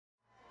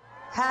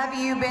Have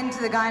you been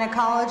to the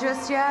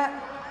gynecologist yet?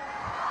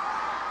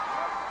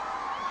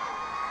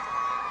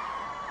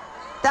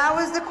 That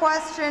was the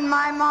question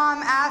my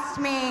mom asked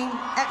me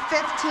at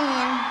 15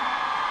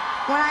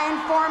 when I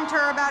informed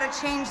her about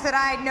a change that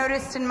I had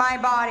noticed in my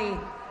body.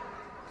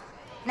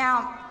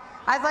 Now,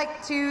 I'd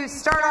like to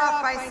start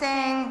off by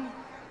saying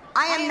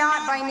I am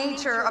not by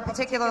nature a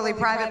particularly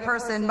private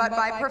person, but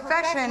by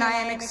profession I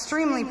am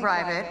extremely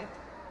private.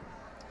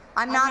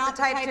 I'm not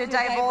the type to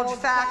divulge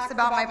facts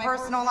about my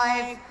personal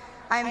life.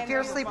 I am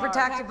fiercely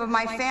protective of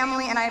my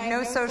family, and I have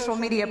no social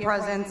media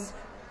presence.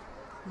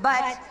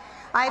 But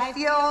I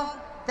feel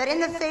that in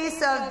the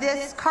face of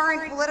this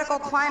current political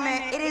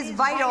climate, it is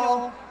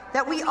vital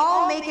that we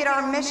all make it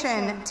our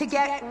mission to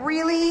get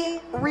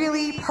really,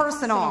 really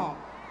personal.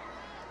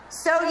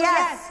 So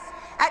yes,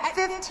 at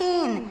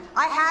 15,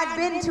 I had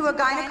been to a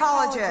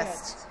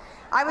gynecologist.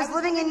 I was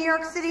living in New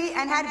York City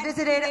and had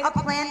visited a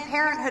Planned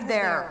Parenthood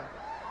there.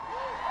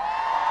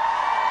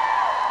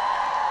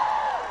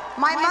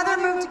 My mother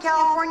moved to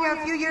California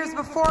a few years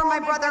before. My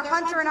brother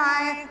Hunter and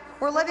I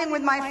were living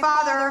with my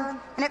father,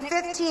 and at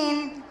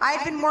 15, I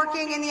had been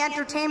working in the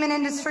entertainment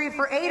industry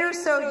for 8 or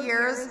so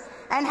years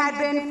and had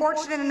been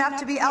fortunate enough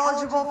to be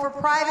eligible for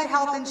private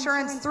health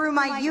insurance through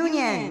my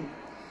union.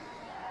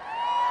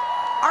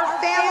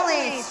 Our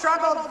family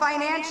struggled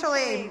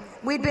financially.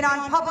 We'd been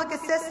on public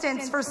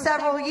assistance for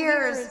several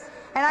years,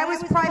 and I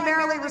was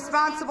primarily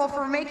responsible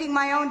for making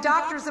my own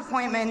doctor's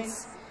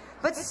appointments.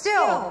 But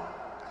still,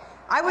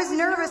 I was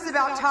nervous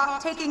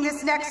about taking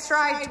this next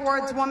stride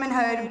towards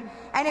womanhood,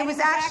 and it was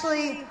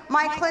actually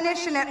my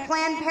clinician at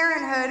Planned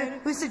Parenthood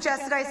who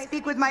suggested I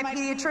speak with my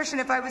pediatrician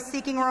if I was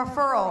seeking a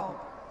referral.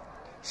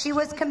 She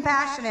was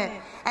compassionate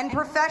and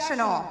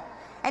professional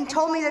and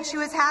told me that she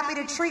was happy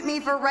to treat me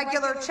for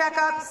regular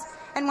checkups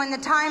and, when the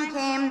time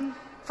came,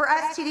 for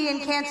STD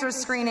and cancer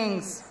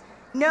screenings.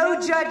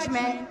 No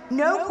judgment,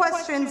 no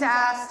questions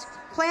asked.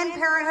 Planned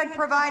Parenthood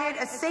provided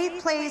a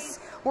safe place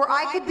where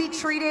I could be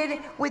treated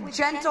with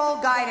gentle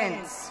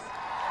guidance.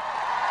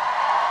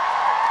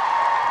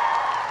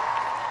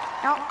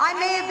 Now, I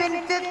may have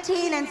been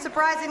 15 and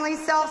surprisingly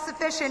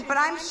self-sufficient, but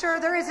I'm sure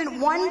there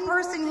isn't one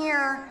person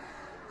here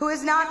who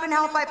has not been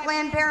helped by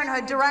Planned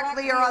Parenthood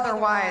directly or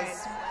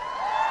otherwise.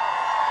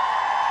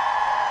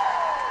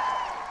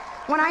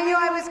 When I knew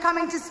I was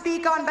coming to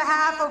speak on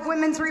behalf of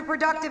women's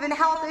reproductive and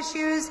health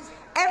issues,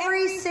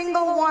 every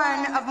single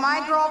one of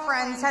my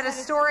girlfriends had a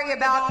story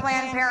about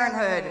Planned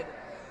Parenthood.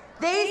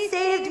 They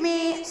saved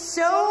me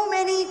so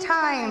many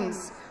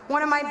times.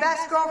 One of my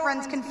best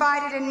girlfriends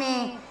confided in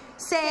me,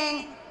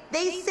 saying,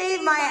 "They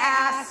saved my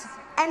ass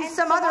and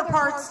some other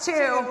parts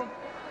too."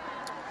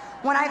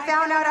 When I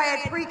found out I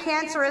had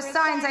precancerous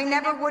signs I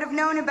never would have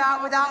known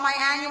about without my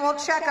annual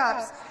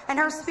checkups, and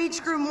her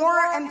speech grew more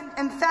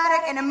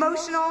emphatic and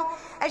emotional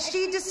as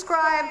she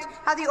described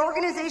how the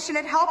organization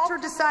had helped her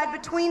decide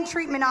between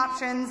treatment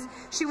options.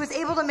 She was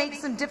able to make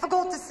some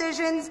difficult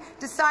decisions,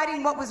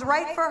 deciding what was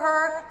right for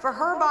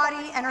her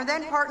body, and her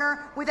then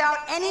partner without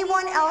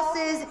anyone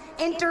else's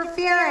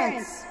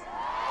interference.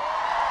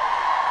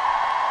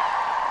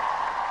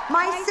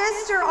 My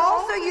sister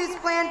also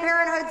used Planned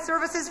Parenthood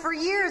services for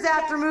years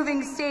after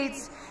moving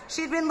states.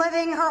 She'd been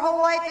living her whole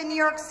life in New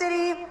York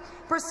City,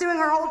 pursuing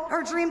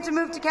her dream to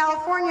move to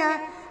California.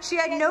 She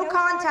had no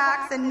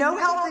contacts and no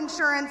health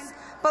insurance,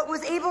 but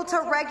was able to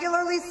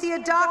regularly see a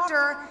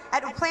doctor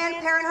at a Planned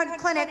Parenthood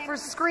clinic for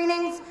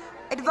screenings,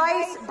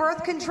 advice,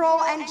 birth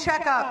control, and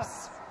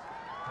checkups.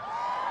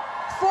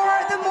 For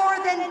the more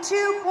than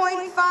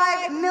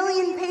 2.5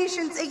 million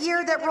patients a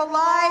year that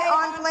rely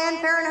on Planned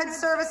Parenthood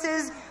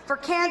services for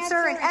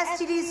cancer and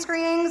STD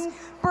screenings,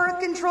 birth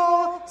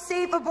control,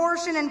 safe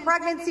abortion, and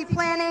pregnancy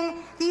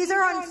planning, these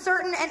are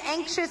uncertain and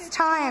anxious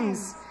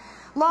times.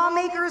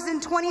 Lawmakers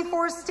in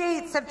 24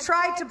 states have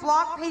tried to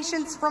block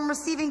patients from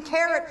receiving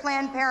care at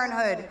Planned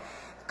Parenthood.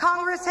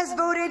 Congress has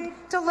voted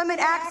to limit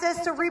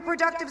access to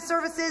reproductive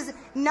services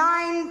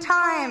 9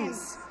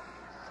 times.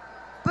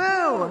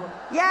 Boo!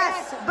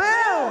 Yes,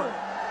 boo!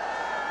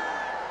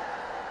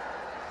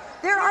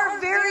 There are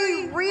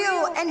very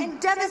real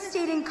and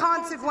devastating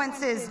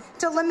consequences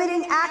to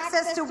limiting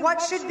access to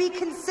what should be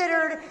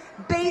considered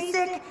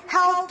basic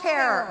health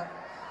care.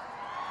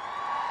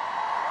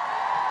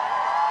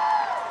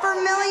 For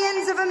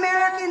millions of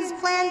Americans,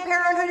 Planned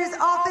Parenthood is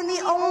often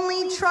the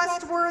only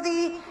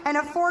trustworthy and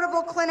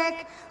affordable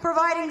clinic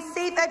providing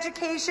safe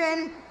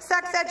education,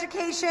 sex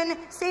education,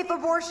 safe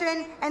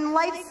abortion, and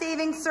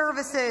life-saving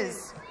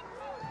services.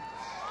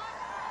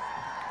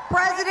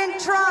 President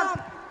Trump,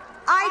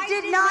 I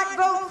did not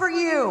vote for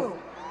you.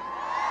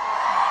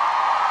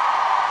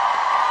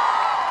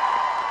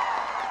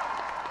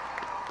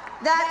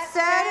 That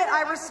said,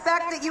 I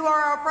respect that you are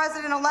our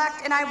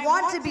president-elect, and I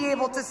want to be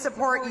able to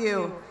support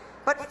you.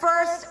 But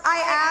first,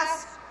 I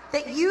ask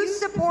that you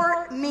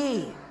support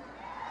me.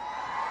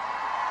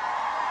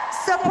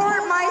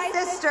 Support my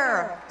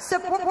sister.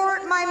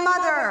 Support my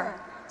mother.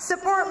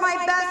 Support my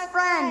best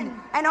friend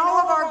and all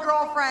of our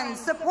girlfriends.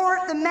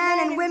 Support the men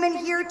and women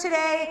here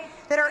today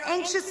that are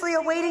anxiously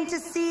awaiting to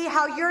see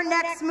how your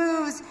next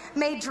moves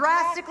may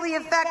drastically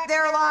affect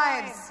their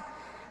lives.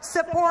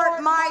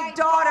 Support my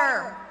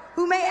daughter,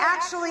 who may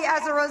actually,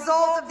 as a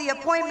result of the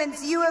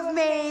appointments you have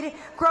made,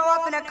 grow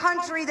up in a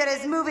country that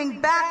is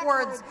moving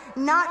backwards,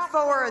 not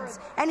forwards,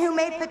 and who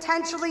may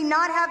potentially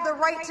not have the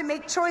right to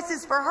make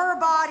choices for her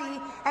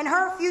body and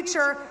her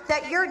future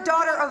that your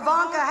daughter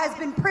Ivanka has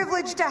been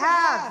privileged to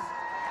have.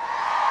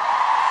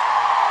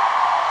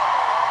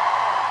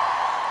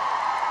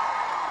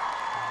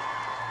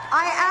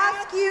 I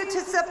ask you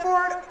to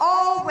support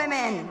all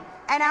women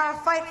and our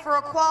fight for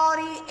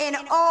equality in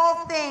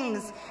all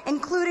things,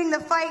 including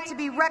the fight to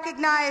be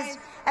recognized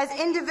as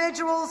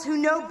individuals who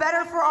know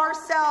better for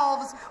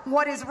ourselves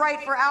what is right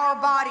for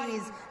our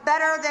bodies,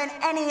 better than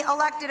any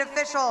elected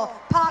official,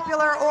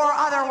 popular or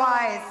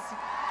otherwise.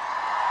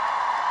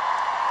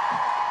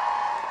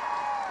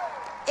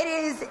 It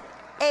is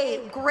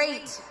a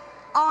great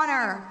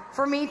honor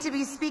for me to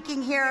be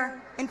speaking here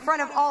in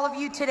front of all of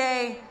you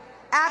today.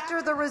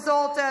 After the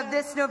result of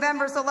this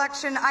November's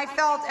election, I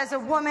felt as a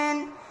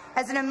woman,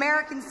 as an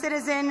American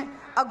citizen,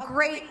 a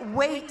great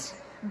weight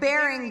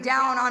bearing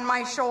down on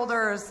my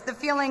shoulders, the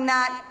feeling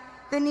that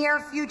the near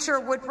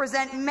future would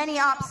present many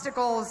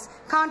obstacles,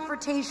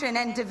 confrontation,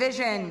 and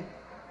division.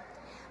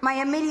 My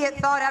immediate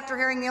thought after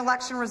hearing the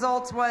election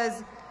results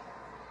was,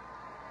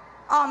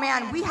 oh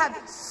man, we have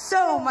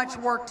so much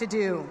work to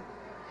do.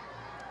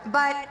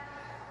 But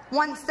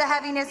once the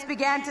heaviness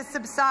began to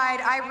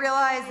subside, I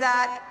realized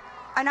that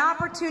an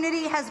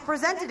opportunity has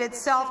presented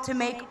itself to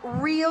make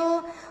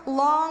real,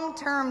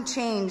 long-term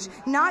change,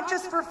 not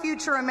just for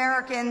future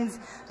Americans,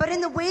 but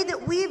in the way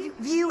that we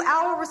view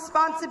our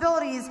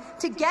responsibilities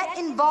to get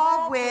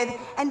involved with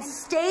and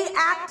stay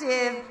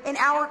active in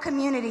our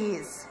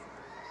communities.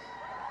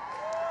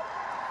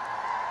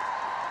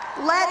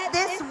 Let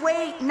this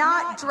weight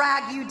not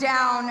drag you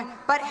down,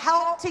 but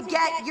help to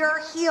get your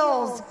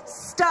heels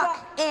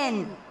stuck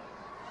in.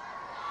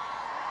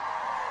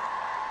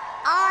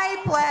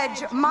 I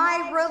pledge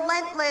my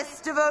relentless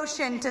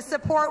devotion to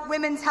support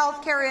women's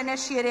health care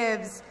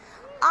initiatives.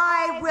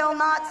 I will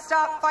not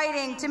stop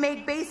fighting to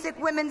make basic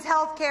women's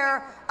health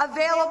care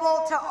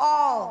available to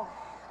all.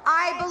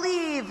 I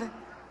believe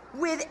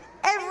with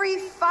every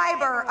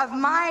fiber of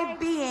my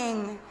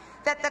being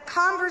that the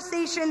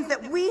conversations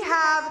that we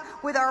have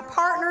with our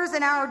partners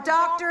and our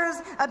doctors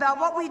about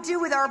what we do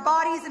with our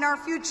bodies and our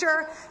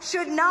future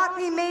should not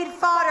be made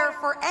fodder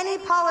for any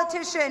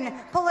politician,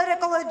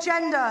 political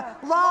agenda,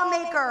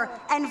 lawmaker,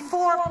 and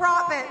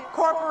for-profit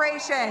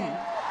corporation.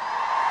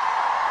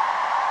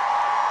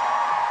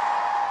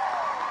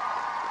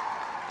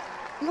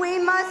 We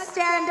must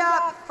stand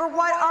up for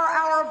what are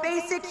our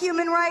basic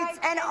human rights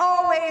and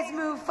always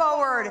move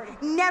forward,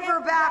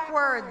 never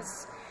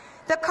backwards.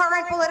 The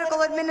current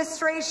political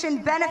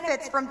administration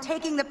benefits from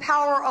taking the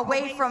power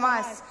away from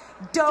us.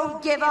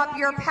 Don't give up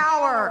your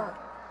power.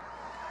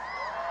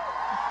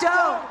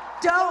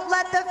 Don't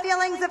let the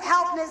feelings of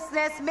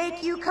helplessness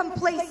make you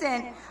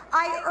complacent.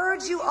 I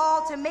urge you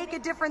all to make a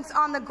difference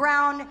on the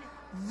ground.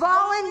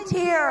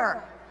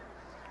 Volunteer.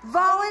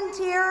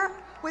 Volunteer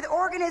with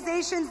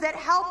organizations that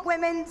help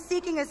women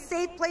seeking a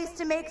safe place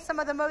to make some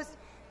of the most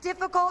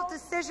difficult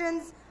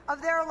decisions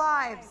of their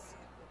lives.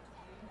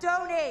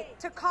 Donate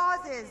to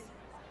causes